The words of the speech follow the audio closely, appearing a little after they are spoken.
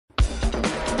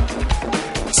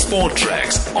Sport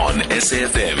Tracks on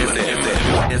SFM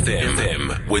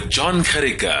with John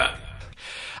Karika.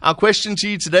 Our question to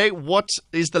you today, what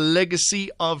is the legacy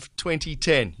of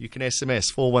 2010? You can SMS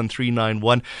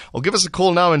 41391 or give us a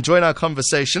call now and join our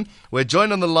conversation. We're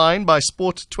joined on the line by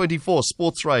Sport24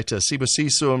 sports writer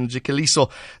Sibusiso Mjikeliso.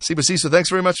 Sibusiso, thanks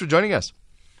very much for joining us.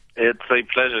 It's a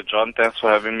pleasure, John. Thanks for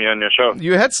having me on your show.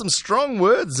 You had some strong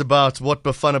words about what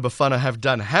Bafana Bafana have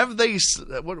done. Have they,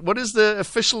 what is the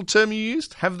official term you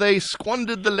used? Have they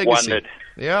squandered the legacy? Squandered.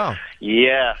 Yeah.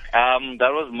 Yeah, that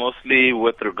was mostly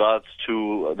with regards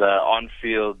to the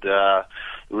on-field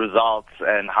results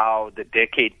and how the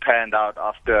decade panned out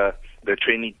after the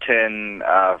 2010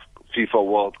 FIFA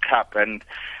World Cup. And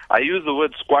I use the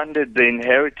word squandered the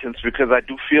inheritance because I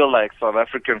do feel like South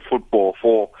African football,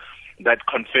 for that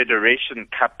Confederation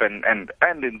Cup and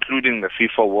including the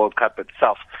FIFA World Cup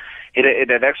itself, it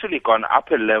had actually gone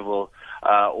up a level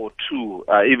or two,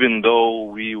 even though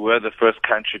we were the first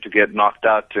country to get knocked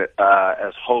out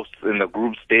as hosts in the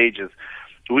group stages.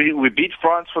 We beat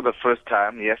France for the first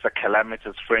time, yes, a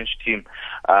calamitous French team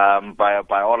by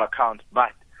all accounts,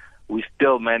 but we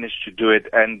still managed to do it,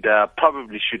 and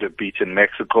probably should have beaten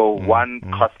Mexico. One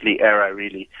costly error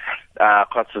really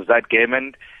cost us that game.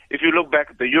 And if you look back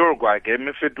at the Uruguay game,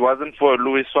 if it wasn't for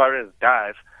Luis Suarez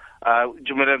dive,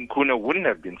 Jumilan Kuna wouldn't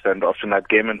have been sent off in that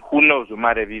game, and who knows, we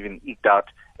might have even eked out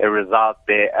a result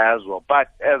there as well. But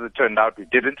as it turned out, we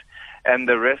didn't, and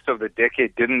the rest of the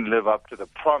decade didn't live up to the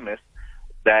promise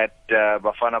that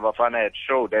Bafana Bafana had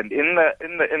showed. And in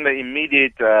the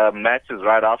immediate matches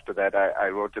right after that, I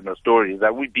wrote in the story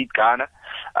that we beat Ghana,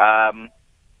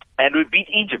 and we beat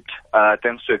Egypt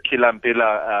thanks to a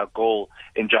calamitous goal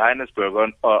in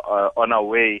Johannesburg on our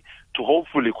way to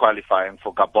hopefully qualifying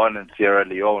for Gabon and Sierra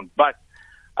Leone. But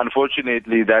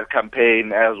unfortunately, that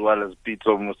campaign, as well as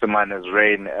Pitso Mosemane's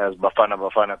reign as Bafana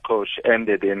Bafana coach,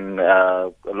 ended in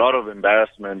a lot of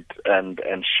embarrassment and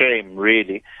shame,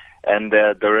 really. And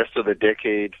the rest of the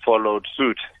decade followed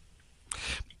suit.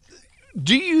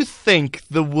 Do you think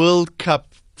the World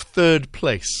Cup third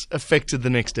place affected the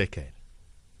next decade?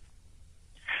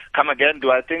 Come again,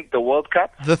 do I think the World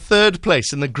Cup? The third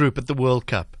place in the group at the World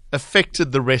Cup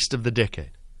affected the rest of the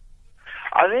decade?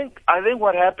 I think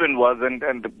what happened was, and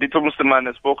Pitso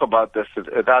Mosemane spoke about this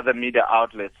at other media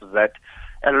outlets, is that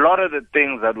a lot of the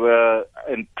things that were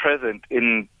present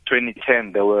in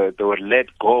 2010, they were let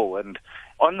go. And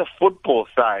on the football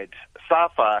side,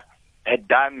 SAFA had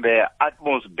done their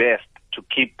utmost best to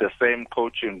keep the same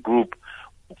coaching group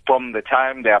from the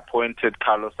time they appointed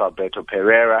Carlos Alberto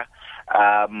Pereira,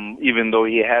 even though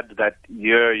he had that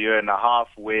year and a half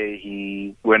where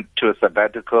he went to a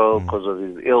sabbatical because of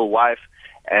his ill wife,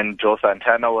 and Joe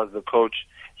Santana was the coach.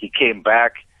 He came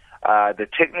back. The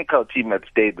technical team had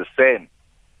stayed the same.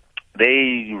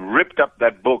 They ripped up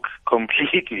that book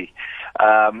completely,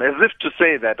 as if to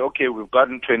say that, okay, we've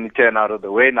gotten 2010 out of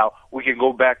the way, now we can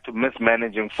go back to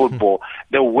mismanaging football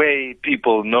the way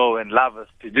people know and love us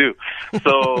to do.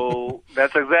 So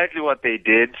that's exactly what they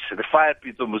did. They fired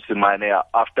Pitso Mosemane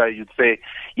after, you'd say,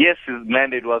 yes, his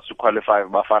mandate was to qualify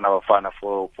Bafana Bafana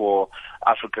for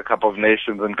Africa Cup of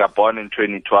Nations in Gabon in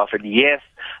 2012. And yes,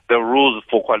 the rules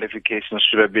for qualification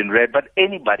should have been read, but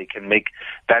anybody can make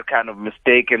that kind of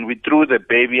mistake. And we threw the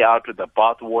baby out with the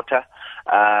bathwater,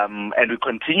 and we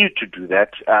continued to do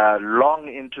that long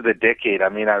into the decade. I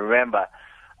mean, I remember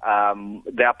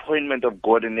the appointment of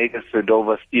Gordon Eggerson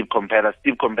over Steve Compella.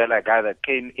 Steve Compella, a guy that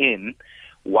came in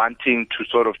wanting to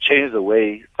sort of change the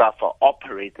way SAFA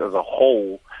operates as a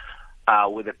whole,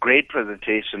 with a great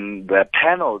presentation. The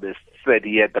panelists said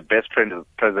he had the best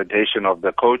presentation of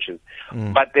the coaches.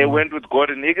 But they went with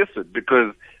Gordon Eggerson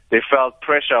because they felt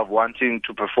pressure of wanting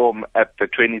to perform at the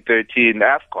 2013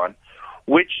 AFCON,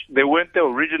 which they weren't the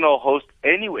original host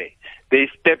anyway. They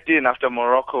stepped in after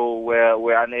Morocco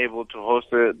were unable to host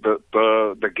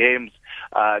the games,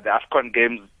 the AFCON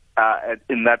games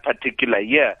in that particular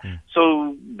year.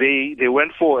 So they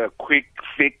went for a quick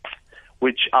fix,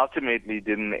 which ultimately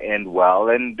didn't end well.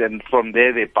 And then from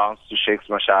there they bounced to Shakes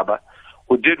Mashaba,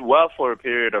 who did well for a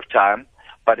period of time,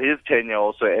 but his tenure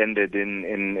also ended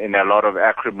in a lot of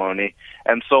acrimony,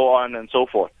 and so on and so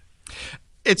forth.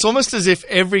 It's almost as if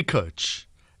every coach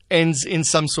ends in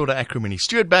some sort of acrimony.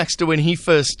 Stuart Baxter, when he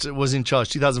first was in charge,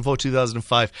 2004,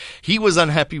 2005, he was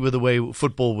unhappy with the way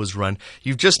football was run.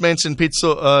 You've just mentioned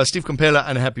Steve Compella,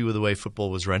 unhappy with the way football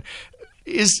was run.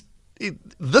 This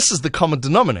is the common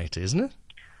denominator, isn't it?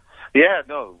 Yeah,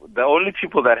 no. The only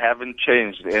people that haven't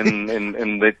changed in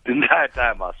the entire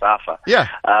time are SAFA. Yeah.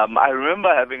 I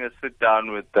remember having a sit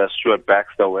down with Stuart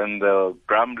Baxter when the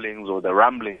grumblings or the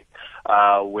rumblings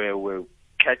were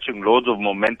catching loads of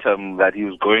momentum that he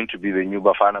was going to be the new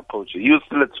Bafana coach. He was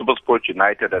still at SuperSport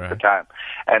United at the time,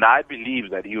 and I believe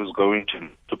that he was going to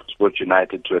SuperSport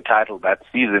United to a title that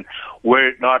season, were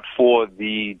it not for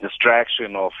the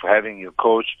distraction of having your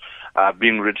coach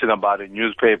being written about in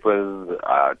newspapers,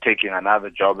 taking another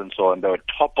job and so on. They were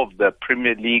top of the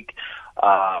Premier League,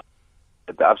 the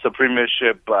Absa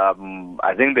Premiership.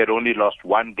 I think they'd only lost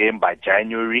one game by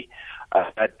January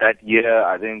that year,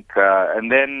 I think.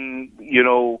 And then,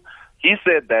 he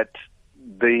said that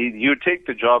you take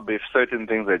the job if certain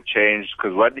things had changed,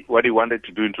 because what he wanted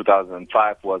to do in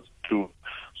 2005 was to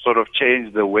sort of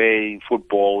change the way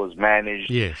football was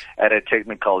managed at a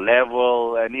technical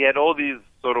level. And he had all these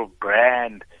sort of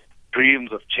grand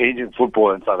dreams of changing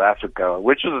football in South Africa,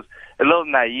 which was a little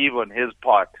naive on his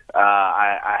part,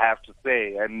 I have to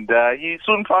say. And he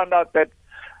soon found out that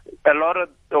a lot of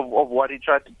what he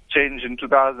tried to change in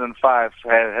 2005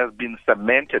 has been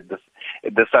cemented.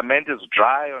 The cement is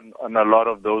dry on a lot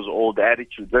of those old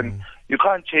attitudes, and you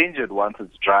can't change it once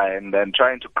it's dry. And then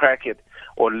trying to crack it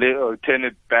or turn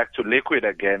it back to liquid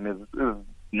again is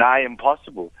nigh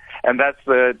impossible. And that's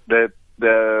the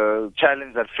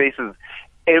challenge that faces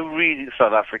every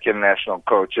South African national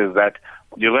coach, is that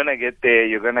you're going to get there,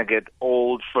 you're going to get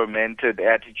old, fermented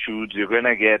attitudes, you're going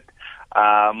to get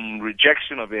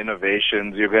rejection of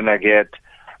innovations, you're going to get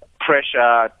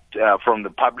pressure from the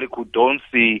public who don't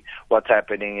see what's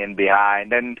happening in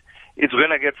behind, and it's going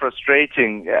to get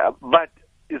frustrating. But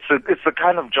it's the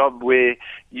kind of job where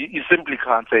you simply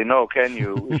can't say no, can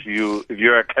you? if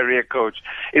you're a career coach,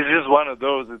 it's just one of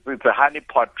those. It's a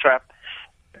honeypot trap.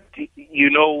 You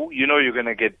know you're going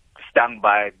to get stung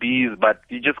by bees, but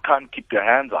you just can't keep your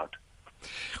hands out.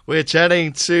 We're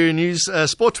chatting to News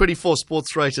Sport 24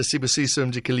 sports writer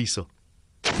Sibusiso Mjikeliso.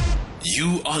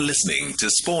 You are listening to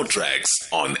Sport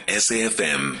Tracks on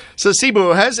SAFM. So,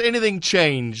 Sibu, has anything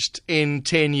changed in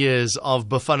 10 years of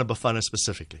Bafana Bafana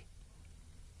specifically?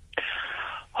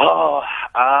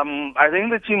 I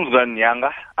think the team's gone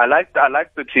younger. I like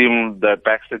the team, the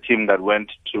Baxter team that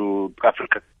went to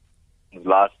Africa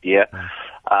last year.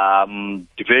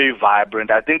 Very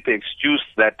vibrant. I think the excuse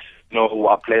that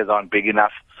our players aren't big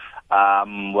enough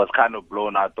was kind of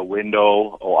blown out the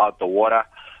window or out the water.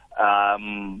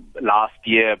 Last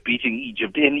year, beating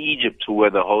Egypt in Egypt, who were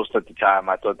the host at the time,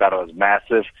 I thought that was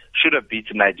massive. Should have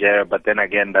beaten Nigeria, but then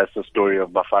again, that's the story of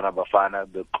Bafana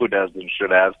Bafana, the could-haves and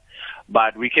should-haves.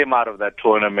 But we came out of that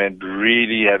tournament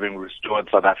really having restored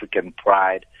South African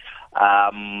pride. So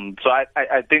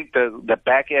I think the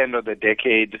back end of the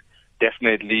decade,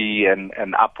 definitely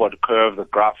an upward curve. The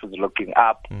graph is looking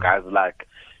up. Guys like,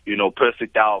 Percy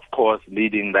Tau, of course,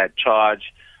 leading that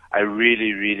charge. I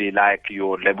really, really like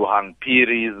your Lebohang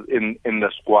Piris in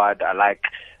the squad. I like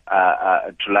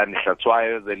Tulani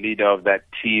Hlatshwayo, the leader of that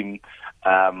team.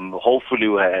 Hopefully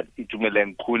we'll have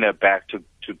Itumeleng Kuna back to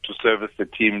service the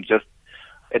team, just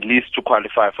at least to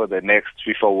qualify for the next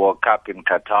FIFA World Cup in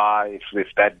Qatar, if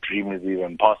that dream is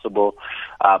even possible.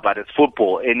 But it's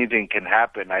football. Anything can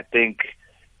happen. I think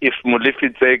if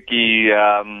Molefi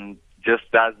Ntseki just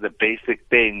does the basic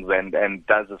things and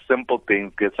does the simple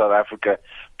things, get South Africa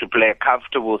to play a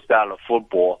comfortable style of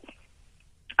football,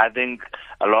 I think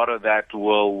a lot of that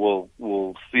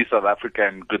will see South Africa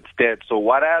in good stead. So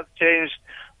what has changed?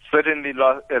 Certainly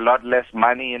a lot less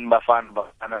money in Bafana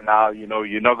Bafana now.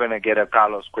 You're not going to get a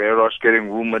Carlos Queiroz getting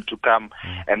rumored to come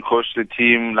and coach the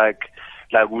team like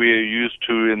we're used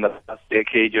to in the past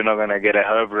decade. You're not going to get a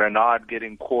Herb Renard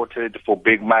getting courted for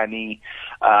big money.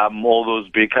 All those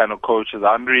big kind of coaches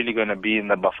aren't really going to be in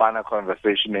the Bafana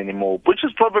conversation anymore, which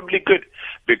is probably good,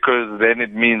 because then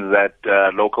it means that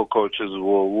local coaches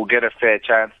will get a fair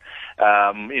chance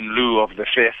in lieu of the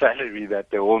fair salary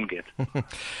that they won't get.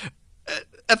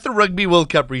 At the Rugby World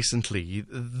Cup recently,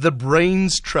 the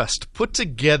Brains Trust put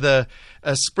together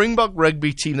a Springbok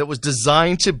rugby team that was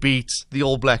designed to beat the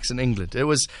All Blacks in England. It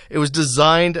was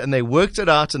designed, and they worked it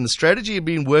out, and the strategy had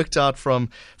been worked out for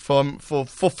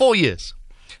 4 years.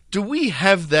 Do we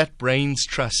have that Brains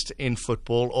Trust in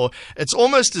football, or it's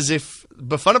almost as if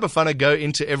Bafana Bafana go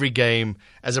into every game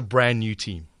as a brand new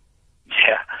team?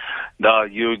 No,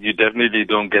 you definitely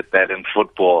don't get that in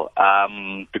football,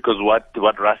 because what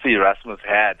Rassie Erasmus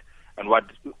had, and what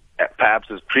perhaps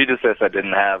his predecessor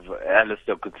didn't have,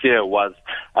 Alistair Coetzee, was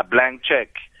a blank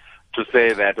check to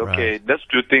say that, okay, let's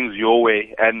do things your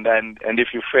way, and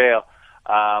if you fail,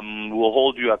 we'll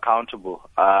hold you accountable.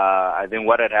 I think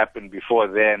what had happened before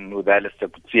then with Alistair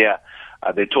Coetzee,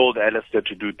 they told Alistair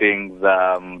to do things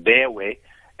their way,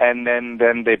 and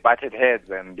then they butted heads,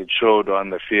 and it showed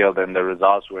on the field, and the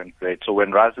results weren't great. So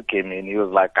when Rassie came in, he was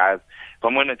like, guys, if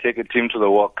I'm going to take a team to the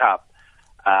World Cup,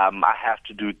 I have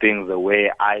to do things the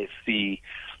way I see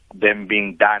them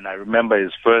being done. I remember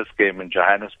his first game in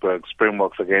Johannesburg,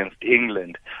 Springboks against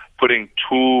England, putting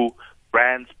two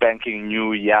brand spanking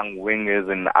new young wingers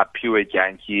in Apiwe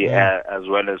Janki as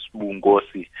well as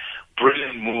Bungosi.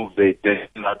 Brilliant move they did,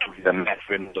 not to be the match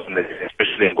winners,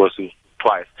 especially Ngosi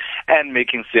twice, and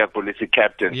making Siya Kolisi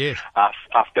captain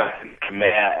after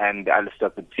Mayor and Alistair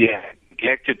Petia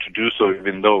neglected to do so,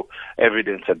 even though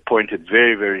evidence had pointed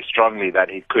very, very strongly that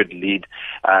he could lead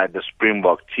the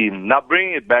Springbok team. Now,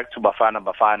 bringing it back to Bafana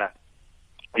Bafana,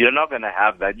 you're not going to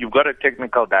have that. You've got a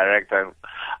technical director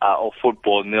of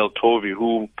football, Neil Tovey,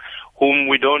 whom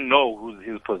we don't know who's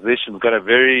his position. He's got a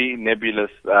very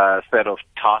nebulous set of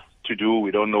tasks to do. We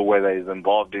don't know whether he's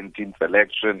involved in team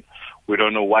selection. We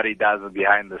don't know what he does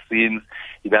behind the scenes.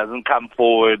 He doesn't come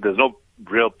forward. There's no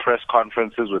real press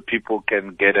conferences where people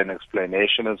can get an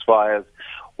explanation as far as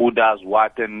who does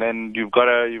what. And then you've got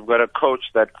a coach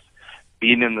that's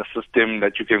been in the system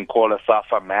that you can call a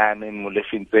Safa man in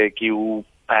Molefi Ntseki, who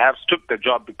perhaps took the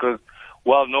job because,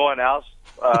 well, no one else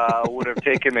would have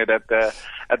taken it at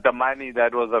the money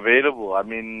that was available. I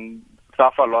mean,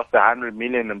 Safa lost 100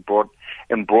 million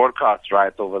in broadcast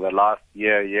rights over the last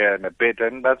year and a bit,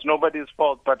 and that's nobody's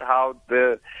fault but how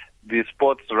the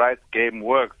sports rights game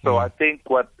works. So I think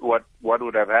what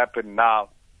would have happened now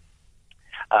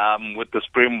with the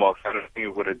Springboks, I don't think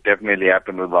it would have definitely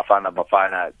happened with Bafana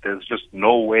Bafana. There's just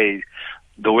no way.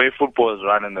 The way football is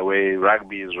run and the way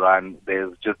rugby is run,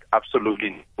 there's just absolutely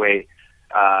no way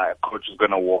a coach is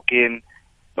going to walk in,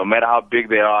 no matter how big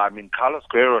they are. I mean, Carlos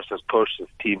Queiroz has coached his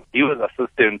team. He was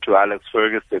assistant to Alex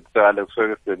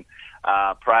Ferguson,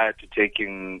 prior to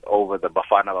taking over the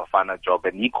Bafana Bafana job,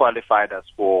 and he qualified us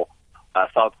for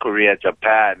South Korea,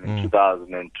 Japan in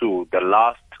 2002, the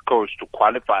last coach to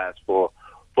qualify us for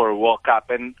a World Cup,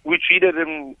 and we treated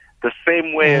him the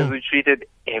same way as we treated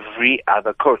every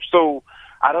other coach. So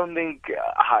I don't think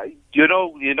you're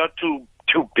not too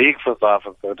big for South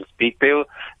Africa, so to speak.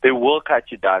 They will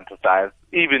cut you down to size,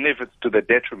 even if it's to the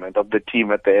detriment of the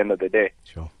team at the end of the day.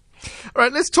 Sure. All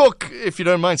right, let's talk, if you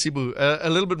don't mind, Sibu, a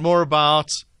little bit more about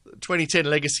 2010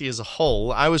 legacy as a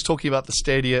whole. I was talking about the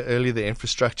stadia earlier, the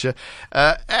infrastructure.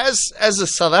 As a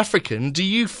South African, do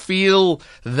you feel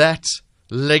that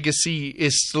legacy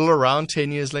is still around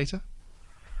 10 years later?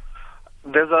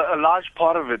 There's a large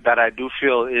part of it that I do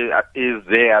feel is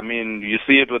there. I mean, you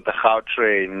see it with the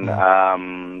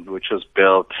Gautrain, which was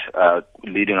built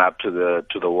leading up to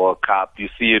the World Cup. You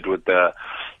see it with the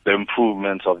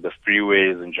improvements of the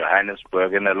freeways in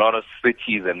Johannesburg, and a lot of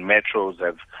cities and metros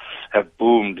have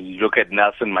boomed. You look at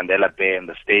Nelson Mandela Bay and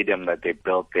the stadium that they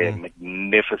built there,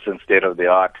 magnificent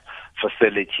state-of-the-art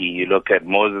facility. You look at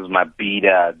Moses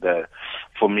Mabhida,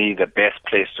 for me, the best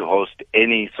place to host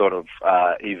any sort of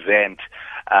event.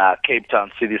 Cape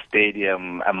Town City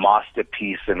Stadium, a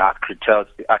masterpiece in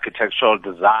architectural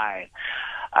design.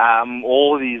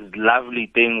 All these lovely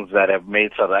things that have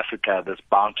made South Africa this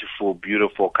bountiful,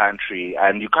 beautiful country,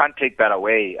 and you can't take that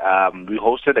away. We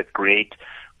hosted a great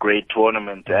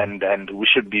tournament, and we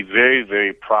should be very,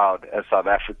 very proud as South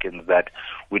Africans that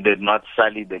we did not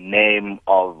sully the name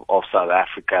of South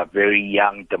Africa, very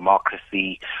young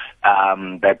democracy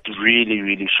that really,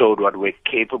 really showed what we're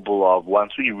capable of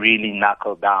once we really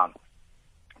knuckle down.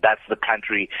 That's the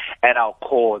country at our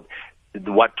core.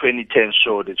 What 2010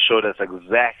 showed, it showed us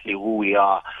exactly who we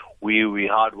are. We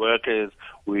hard workers.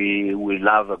 We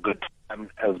love a good time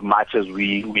as much as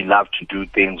we love to do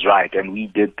things right, and we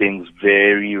did things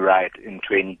very right in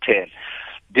 2010.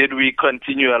 Did we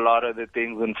continue a lot of the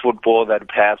things in football that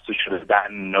perhaps we should have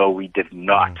done? No, we did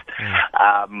not.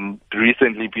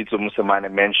 Recently, Peter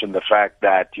Musamane mentioned the fact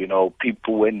that,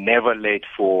 people were never late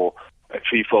for a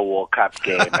FIFA World Cup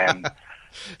game, and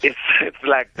it's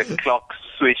like the clock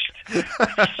switched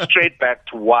straight back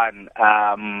to one,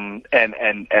 and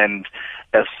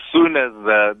as soon as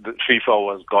the FIFA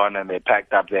was gone and they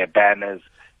packed up their banners,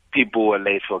 people were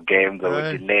late for games. They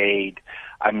were delayed.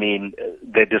 I mean,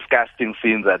 the disgusting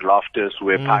scenes at Loftus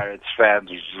where Pirates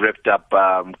fans ripped up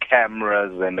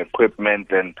cameras and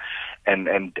equipment and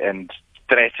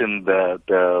threatened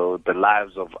the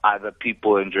lives of other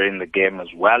people enjoying the game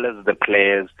as well as the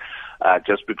players,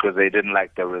 just because they didn't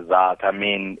like the result. I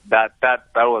mean, that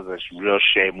was a real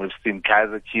shame. We've seen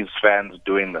Kaizer Chiefs fans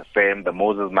doing the same. The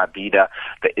Moses Mabhida,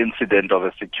 the incident of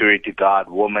a security guard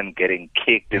woman getting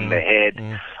kicked in the head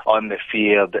on the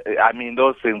field. I mean,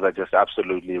 those things are just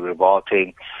absolutely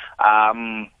revolting.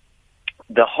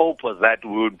 The hope was that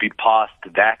we would be past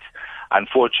that.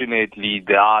 unfortunately,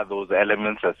 there are those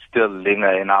elements that still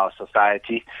linger in our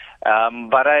society.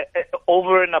 But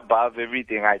over and above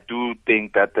everything, I do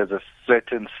think that there's a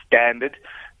certain standard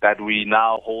that we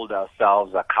now hold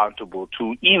ourselves accountable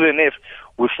to. Even if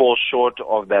we fall short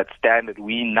of that standard,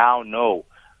 we now know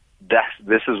that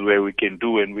this is where we can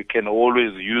do, and we can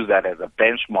always use that as a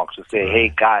benchmark to say,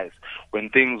 hey guys, when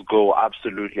things go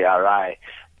absolutely awry,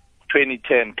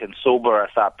 2010 can sober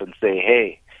us up and say,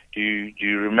 hey, do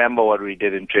you remember what we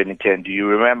did in 2010? Do you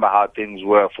remember how things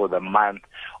were for the month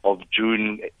of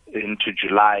June into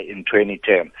July in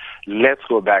 2010? Let's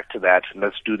go back to that.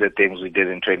 Let's do the things we did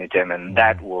in 2010, and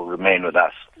that will remain with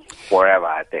us forever,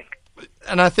 I think.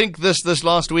 And I think this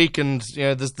last week and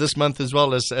this month as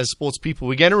well, as sports people,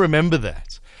 we're going to remember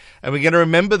that. And we're going to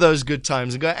remember those good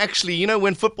times and go, actually,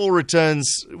 when football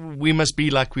returns, we must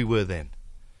be like we were then.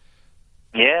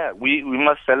 Yeah, we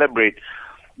must celebrate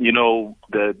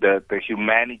the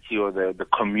humanity or the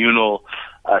communal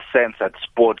sense that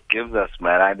sport gives us,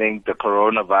 man. I think the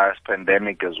coronavirus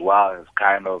pandemic as well has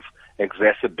kind of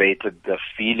exacerbated the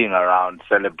feeling around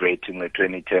celebrating the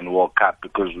 2010 World Cup,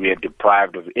 because we are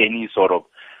deprived of any sort of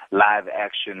live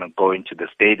action of going to the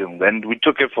stadium. And we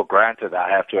took it for granted, I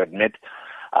have to admit.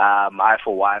 I,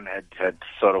 for one, had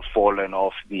sort of fallen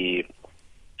off the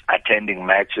attending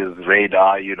matches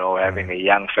radar, having a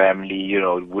young family,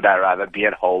 would I rather be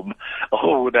at home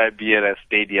or would I be at a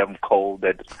stadium cold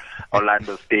at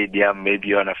Orlando Stadium,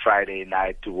 maybe on a Friday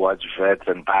night to watch Vets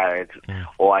and Pirates,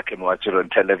 or I can watch it on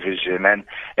television,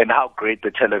 and how great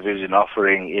the television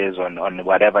offering is on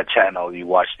whatever channel you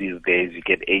watch these days. You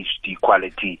get HD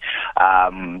quality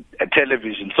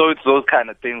television. So it's those kind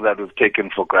of things that we've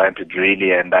taken for granted,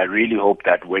 really, and I really hope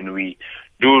that when we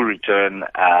do return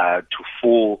to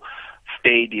full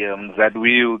stadiums, that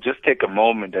we'll just take a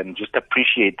moment and just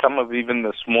appreciate some of even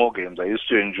the small games. I used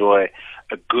to enjoy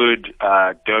a good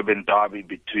Durban derby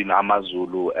between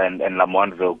AmaZulu and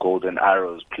Lamontville Golden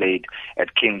Arrows played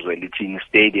at Kingsway Litini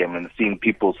Stadium, and seeing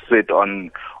people sit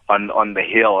on the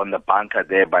hill, on the bunker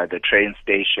there by the train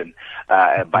station,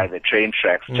 by the train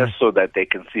tracks, just so that they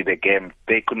can see the game.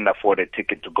 They couldn't afford a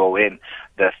ticket to go in.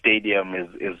 The stadium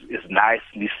is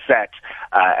nicely set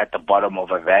at the bottom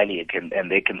of a valley,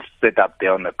 and they can sit up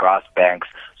there on the grass banks,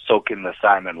 soak in the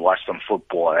sun, and watch some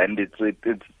football. And it's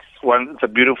a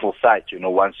beautiful sight,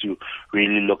 once you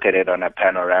really look at it on a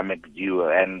panoramic view.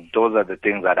 And those are the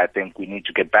things that I think we need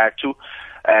to get back to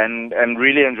and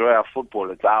really enjoy our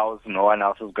football. It's ours. No one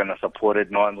else is going to support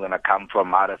it. No one's going to come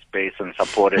from outer space and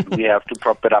support it. We have to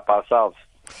prop it up ourselves.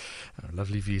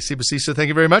 Lovely view. Sibusiso, thank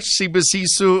you very much.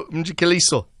 Sibusiso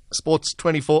Mjikeliso, Sports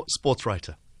 24 sports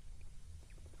writer.